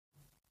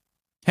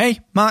Hey,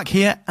 Mark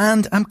here,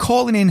 and I'm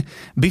calling in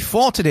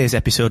before today's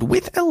episode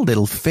with a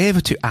little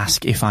favour to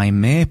ask, if I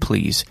may,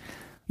 please.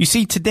 You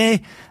see,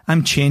 today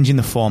I'm changing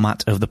the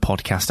format of the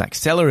Podcast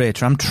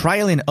Accelerator. I'm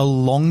trialling a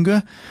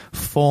longer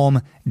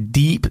form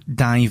deep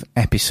dive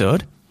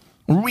episode,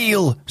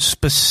 real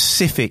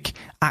specific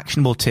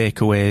actionable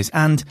takeaways,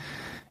 and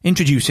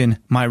introducing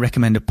my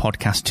recommended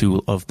podcast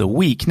tool of the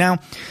week. Now,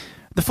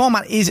 the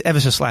format is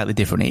ever so slightly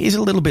different. It is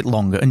a little bit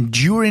longer, and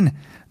during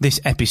this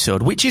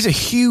episode, which is a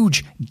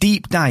huge,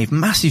 deep dive,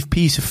 massive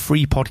piece of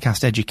free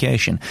podcast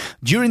education,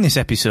 during this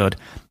episode,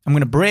 I'm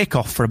going to break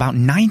off for about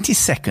 90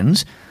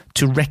 seconds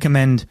to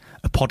recommend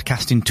a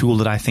podcasting tool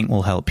that I think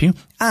will help you.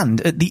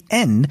 And at the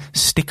end,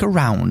 stick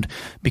around,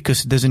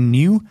 because there's a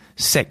new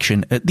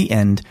section at the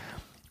end,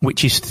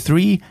 which is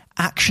 3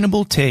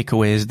 actionable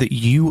takeaways that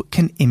you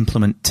can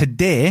implement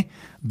today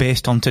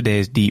based on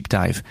today's deep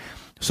dive.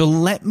 So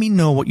let me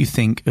know what you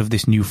think of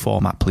this new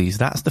format, please.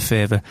 That's the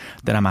favour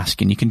that I'm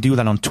asking. You can do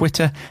that on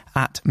Twitter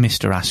at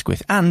Mr.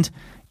 Asquith, and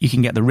you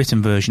can get the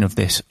written version of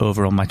this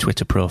over on my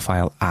Twitter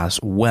profile as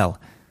well.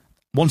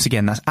 Once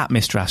again, that's at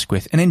Mr.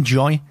 Asquith, and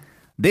enjoy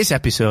this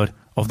episode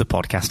of the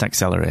Podcast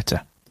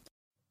Accelerator.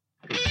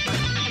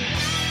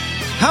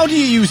 How do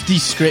you use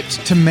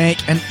Descript to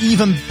make an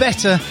even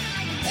better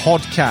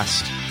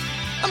podcast?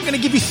 I'm going to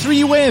give you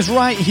 3 ways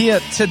right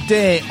here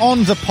today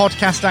on the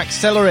Podcast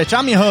Accelerator.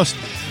 I'm your host,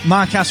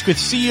 Mark Asquith,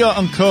 CEO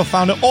and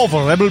co-founder of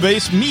Rebel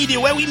Base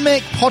Media, where we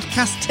make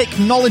podcast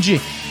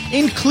technology,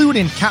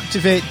 including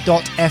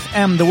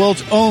Captivate.fm, the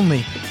world's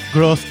only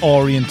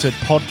growth-oriented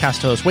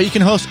podcast host, where you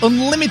can host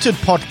unlimited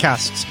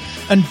podcasts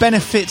and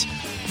benefit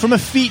from a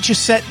feature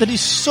set that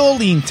is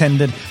solely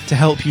intended to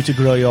help you to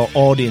grow your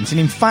audience. And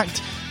in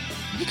fact,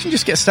 you can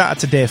just get started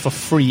today for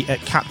free at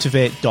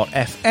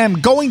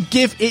Captivate.fm. Go and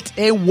give it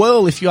a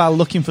whirl if you are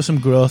looking for some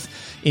growth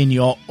in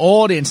your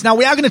audience. Now,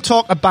 we are going to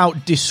talk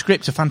about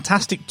Descript, a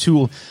fantastic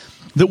tool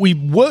that we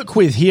work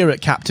with here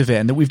at Captivate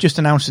and that we've just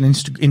announced an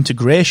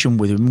integration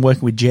with. We've been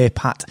working with Jay,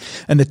 Pat,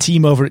 and the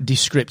team over at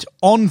Descript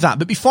on that.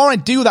 But before I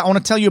do that, I want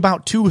to tell you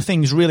about 2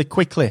 things really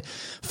quickly.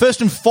 First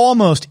and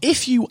foremost,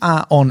 if you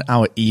are on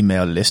our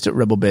email list at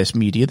Rebel Base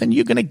Media, then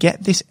you're going to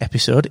get this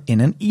episode in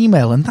an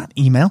email, and that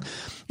email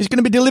is going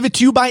to be delivered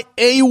to you by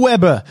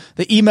Aweber,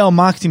 the email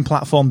marketing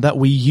platform that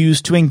we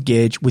use to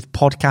engage with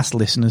podcast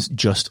listeners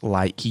just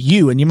like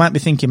you. And you might be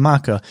thinking,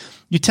 Marco,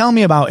 you tell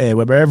me about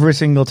Aweber every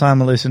single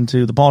time I listen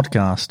to the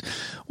podcast.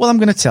 Well, I'm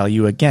going to tell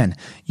you again.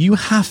 You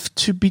have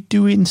to be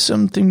doing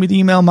something with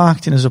email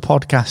marketing as a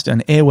podcaster,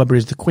 and Aweber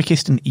is the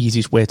quickest and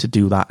easiest way to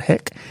do that.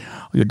 Heck,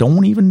 you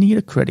don't even need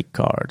a credit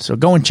card. So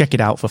go and check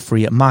it out for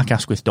free at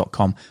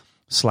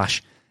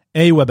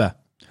markasquith.com/Aweber.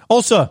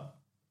 Also,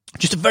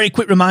 just a very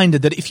quick reminder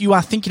that if you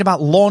are thinking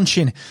about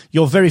launching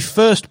your very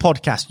first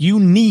podcast, you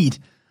need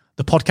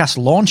the Podcast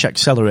Launch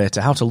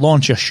Accelerator, how to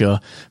launch your show,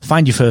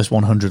 find your first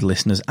 100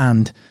 listeners,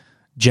 and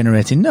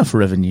generate enough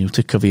revenue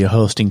to cover your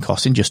hosting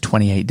costs in just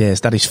 28 days.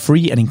 That is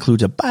free and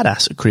includes a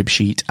badass crib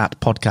sheet at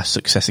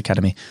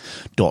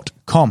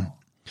podcastsuccessacademy.com.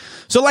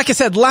 So like I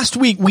said, last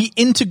week we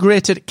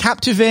integrated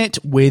Captivate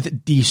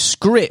with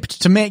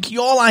Descript to make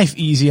your life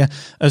easier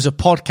as a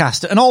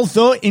podcaster. And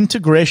although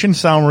integration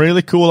sound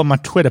really cool on my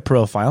Twitter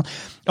profile,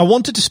 I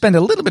wanted to spend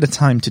a little bit of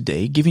time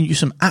today giving you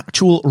some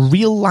actual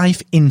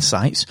real-life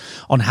insights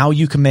on how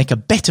you can make a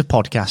better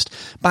podcast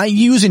by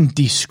using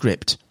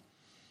Descript.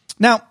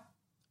 Now,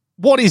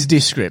 what is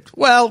Descript?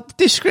 Well,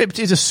 Descript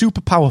is a super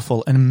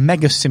powerful and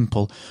mega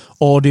simple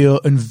audio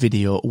and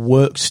video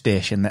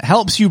workstation that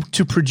helps you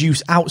to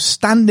produce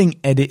outstanding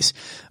edits,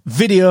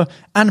 video,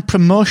 and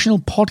promotional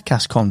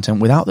podcast content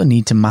without the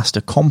need to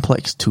master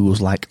complex tools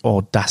like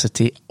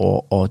Audacity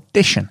or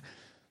Audition.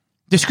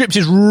 Descript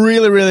is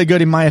really, really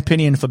good, in my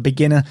opinion, for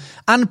beginner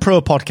and pro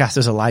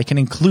podcasters alike, and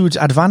includes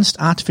advanced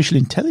artificial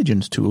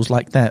intelligence tools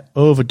like their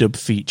overdub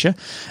feature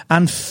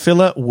and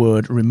filler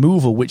word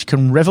removal, which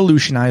can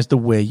revolutionize the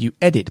way you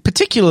edit,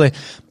 particularly,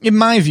 in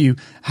my view,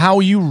 how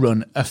you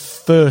run a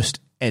first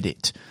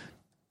edit.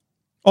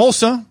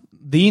 Also,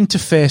 the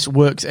interface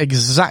works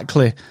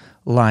exactly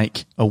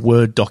like a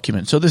Word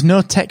document, so there's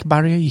no tech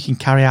barrier. You can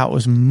carry out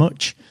as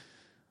much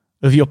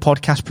of your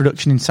podcast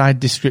production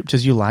inside Descript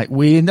as you like,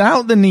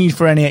 without the need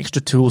for any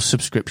extra tools,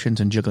 subscriptions,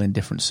 and juggling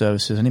different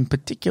services. And in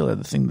particular,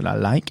 the thing that I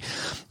like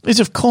is,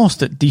 of course,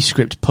 that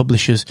Descript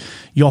publishes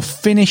your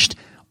finished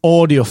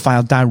audio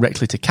file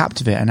directly to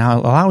Captivate and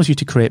allows you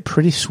to create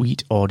pretty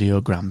sweet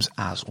audiograms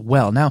as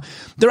well. Now,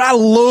 there are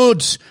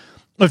loads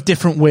of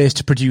different ways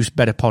to produce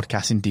better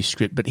podcasts in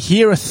Descript, but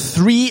here are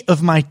 3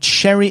 of my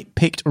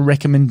cherry-picked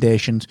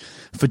recommendations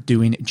for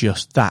doing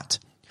just that.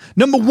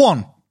 Number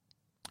 1,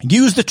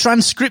 use the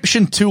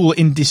transcription tool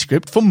in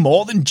Descript for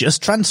more than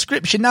just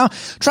transcription. Now,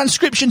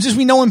 transcriptions, as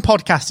we know in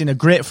podcasting, are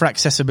great for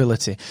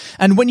accessibility.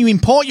 And when you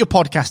import your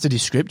podcast to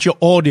Descript, your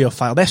audio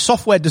file, their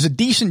software does a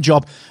decent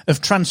job of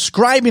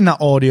transcribing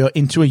that audio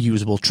into a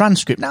usable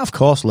transcript. Now, of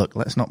course, look,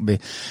 let's not be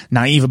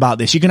naive about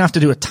this. You're going to have to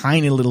do a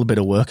tiny little bit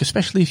of work,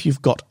 especially if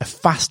you've got a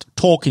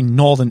fast-talking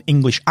Northern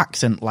English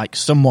accent like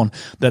someone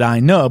that I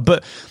know.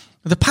 But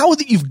The power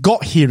that you've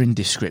got here in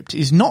Descript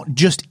is not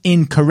just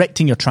in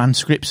correcting your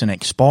transcripts and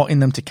exporting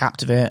them to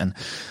Captivate and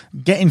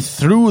getting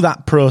through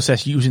that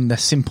process using the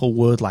simple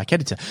word-like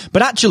editor,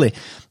 but actually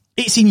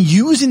it's in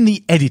using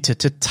the editor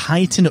to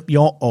tighten up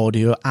your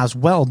audio as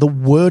well, the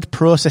word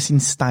processing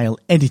style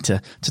editor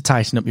to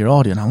tighten up your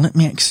audio. Now, let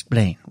me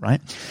explain,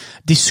 right?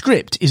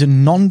 Descript is a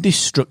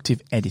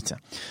non-destructive editor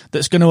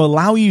that's going to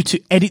allow you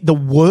to edit the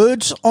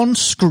words on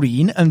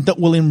screen and that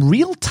will in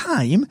real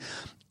time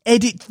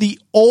edit the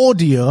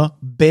audio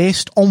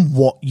based on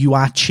what you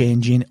are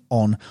changing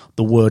on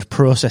the word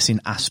processing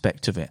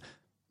aspect of it.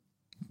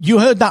 You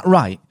heard that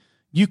right.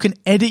 You can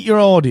edit your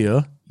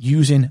audio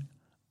using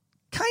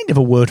kind of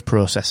a word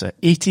processor.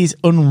 It is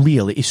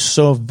unreal. It is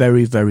so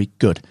very, very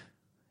good.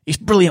 It's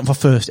brilliant for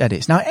first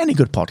edits. Now, any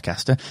good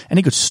podcaster,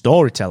 any good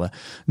storyteller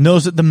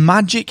knows that the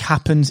magic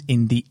happens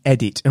in the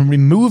edit, and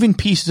removing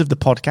pieces of the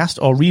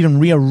podcast or even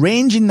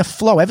rearranging the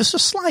flow ever so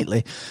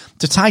slightly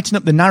to tighten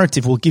up the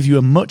narrative will give you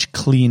a much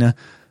cleaner,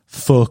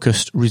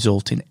 focused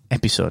resulting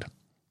episode.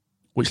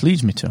 Which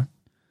leads me to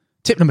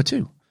tip number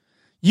 2.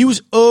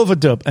 Use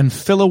overdub and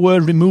filler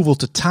word removal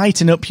to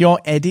tighten up your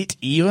edit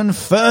even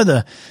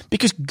further,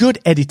 because good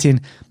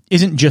editing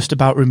isn't just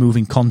about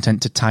removing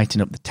content to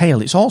tighten up the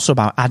tail. It's also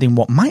about adding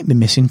what might be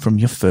missing from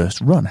your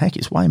first run. Heck,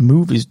 it's why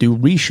movies do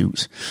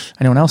reshoots.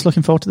 Anyone else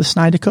looking forward to the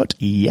Snyder Cut?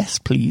 Yes,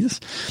 please.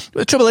 But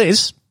the trouble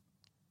is,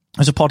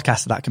 as a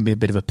podcaster, that can be a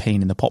bit of a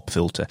pain in the pop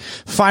filter.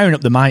 Firing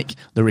up the mic,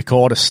 the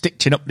recorder,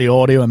 stitching up the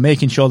audio and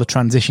making sure the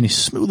transition is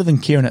smoother than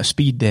Kieran at a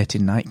speed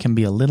dating night can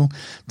be a little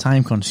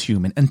time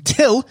consuming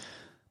until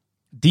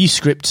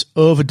Descript's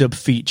overdub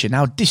feature.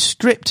 Now,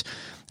 Descript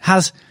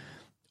has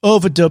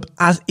overdub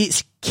as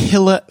its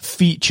killer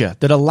feature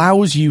that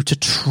allows you to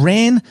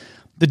train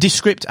the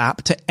Descript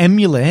app to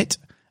emulate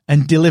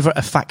and deliver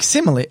a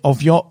facsimile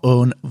of your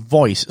own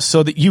voice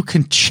so that you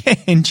can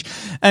change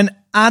and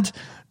add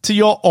to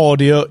your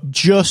audio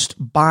just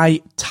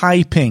by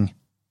typing.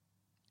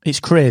 It's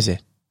crazy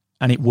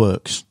and it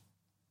works.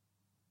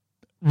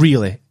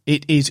 Really,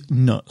 it is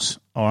nuts.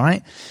 All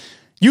right.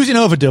 Using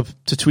overdub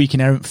to tweak an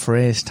errant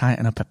phrase,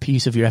 tighten up a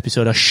piece of your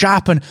episode, or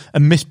sharpen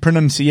a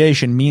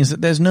mispronunciation means that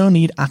there's no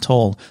need at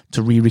all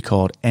to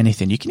re-record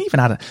anything. You can even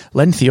add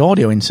lengthy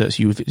audio inserts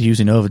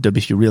using overdub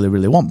if you really,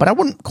 really want, but I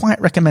wouldn't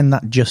quite recommend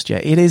that just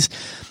yet. It is,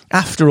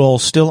 after all,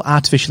 still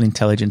artificial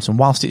intelligence, and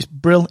whilst it's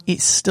brill,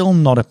 it's still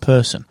not a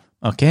person,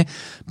 okay?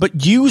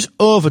 But use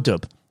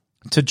overdub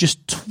to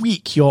just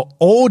tweak your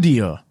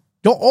audio,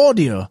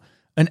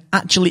 and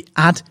actually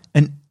add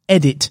and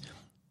edit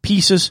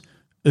pieces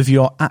of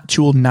your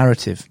actual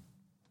narrative.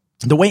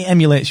 The way it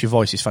emulates your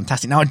voice is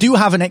fantastic. Now, I do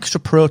have an extra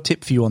pro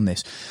tip for you on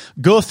this.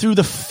 Go through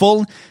the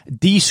full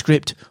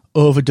Descript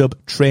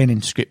overdub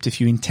training script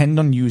if you intend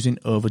on using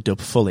overdub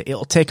fully.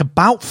 It'll take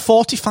about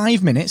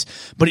 45 minutes,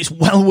 but it's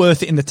well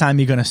worth it in the time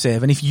you're going to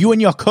save. And if you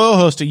and your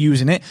co-host are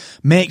using it,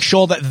 make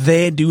sure that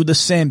they do the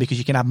same, because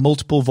you can have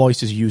multiple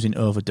voices using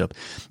overdub.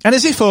 And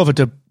as if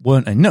overdub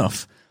weren't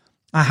enough,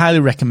 I highly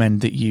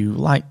recommend that you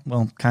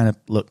kind of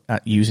look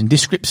at using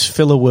Descript's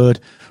filler word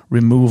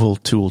removal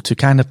tool to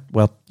kind of,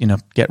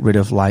 get rid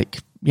of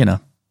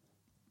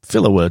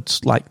filler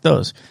words like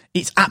those.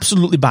 It's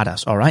absolutely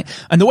badass, all right?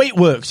 And the way it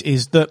works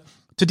is that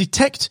to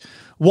detect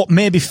what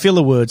may be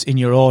filler words in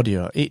your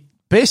audio, it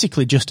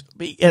basically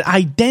it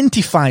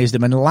identifies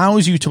them and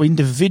allows you to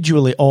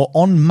individually or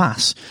en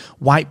masse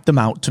wipe them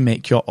out to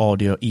make your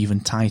audio even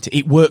tighter.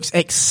 It works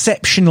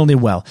exceptionally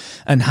well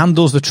and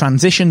handles the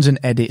transitions and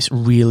edits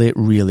really,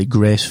 really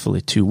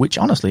gracefully too, which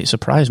honestly, it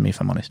surprised me if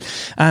I'm honest.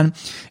 And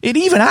it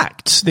even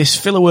acts, this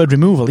filler word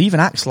removal even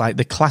acts like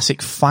the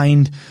classic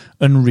find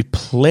and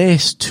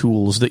replace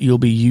tools that you'll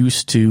be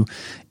used to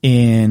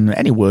in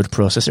any word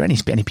processor,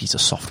 any piece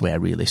of software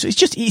really. So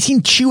it's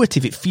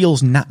intuitive, it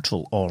feels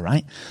natural, all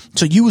right?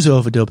 So use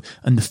overdub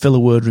and the filler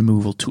word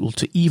removal tool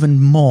to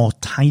even more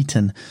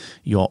tighten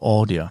your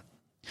audio.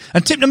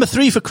 And tip number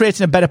 3 for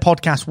creating a better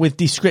podcast with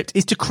Descript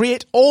is to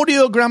create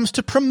audiograms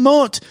to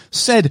promote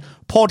said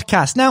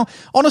podcast. Now,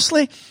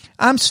 honestly,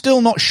 I'm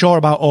still not sure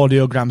about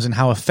audiograms and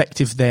how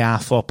effective they are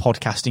for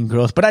podcasting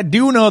growth, but I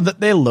do know that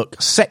they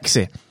look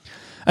sexy.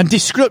 And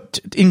Descript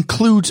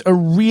includes a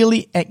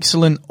really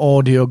excellent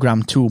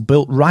audiogram tool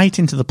built right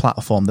into the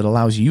platform that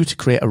allows you to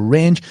create a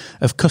range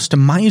of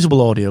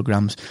customizable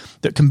audiograms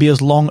that can be as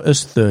long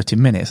as 30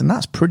 minutes. And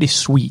that's pretty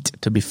sweet,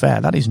 to be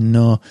fair. That is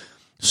no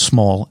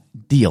small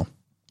deal.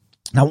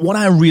 Now, what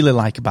I really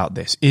like about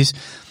this is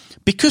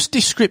because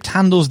Descript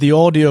handles the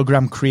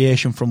audiogram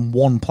creation from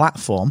one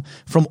platform,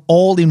 from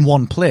all in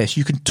one place,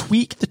 you can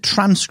tweak the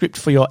transcript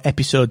for your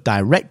episode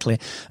directly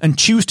and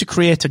choose to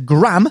create a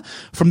gram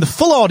from the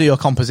full audio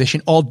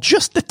composition or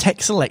just the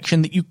text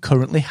selection that you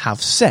currently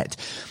have set.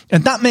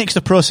 And that makes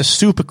the process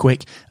super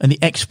quick, and the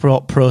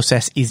export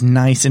process is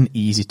nice and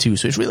easy too.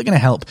 So it's really going to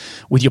help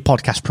with your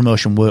podcast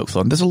promotion workflow.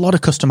 And there's a lot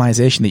of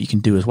customization that you can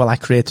do as well. I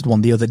created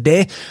one the other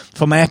day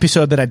for my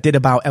episode that I did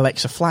about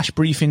Alexa flash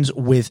briefings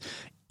with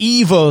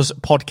Evo's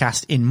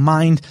podcast in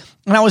mind.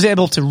 And I was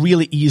able to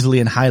really easily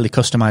and highly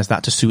customize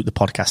that to suit the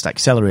podcast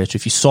accelerator.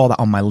 If you saw that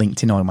on my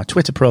LinkedIn or on my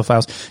Twitter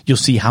profiles, you'll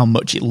see how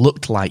much it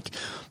looked like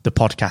the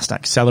podcast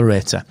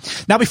accelerator.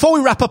 Now, before we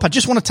wrap up, I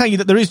just want to tell you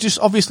that there is just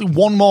obviously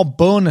one more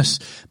bonus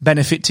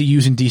benefit to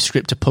using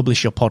Descript to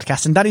publish your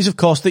podcast. And that is, of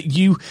course, that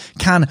you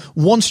can,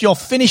 once you're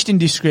finished in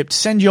Descript,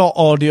 send your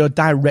audio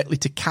directly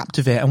to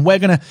Captivate. And we're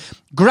going to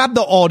grab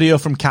the audio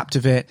from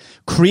Captivate,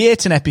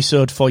 create an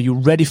episode for you,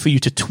 ready for you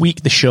to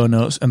tweak the show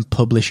notes and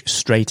publish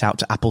straight out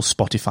to Apple,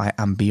 Spotify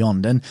and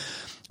beyond. And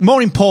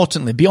more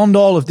importantly, beyond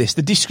all of this,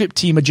 the Descript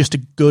team are just a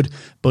good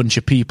bunch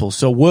of people.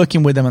 So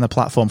working with them on the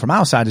platform from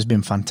our side has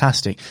been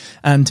fantastic.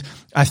 And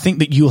I think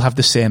that you'll have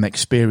the same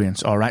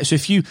experience. All right. So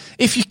if you're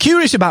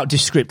curious about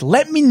Descript,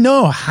 let me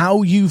know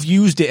how you've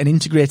used it and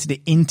integrated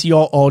it into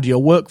your audio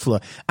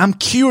workflow. I'm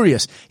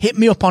curious. Hit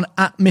me up on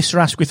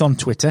 @Mr. on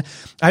Twitter.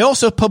 I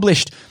also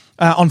published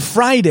on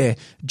Friday,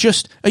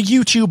 just a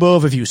YouTube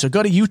overview. So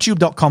go to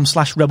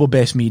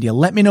youtube.com/rebelbasemedia.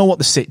 Let me know what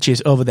the sitch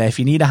is over there. If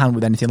you need a hand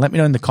with anything, let me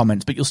know in the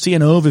comments. But you'll see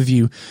an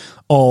overview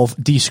of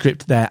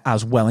Descript there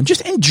as well. And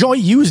just enjoy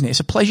using it. It's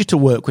a pleasure to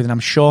work with, and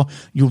I'm sure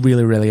you'll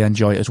really, really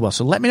enjoy it as well.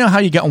 So let me know how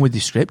you get on with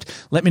Descript.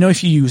 Let me know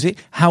if you use it,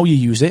 how you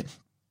use it,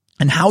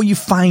 and how you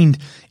find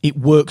it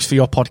works for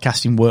your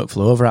podcasting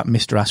workflow over at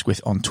Mr.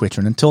 Asquith on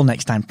Twitter. And until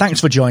next time, thanks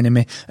for joining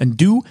me, and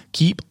do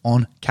keep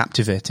on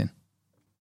captivating.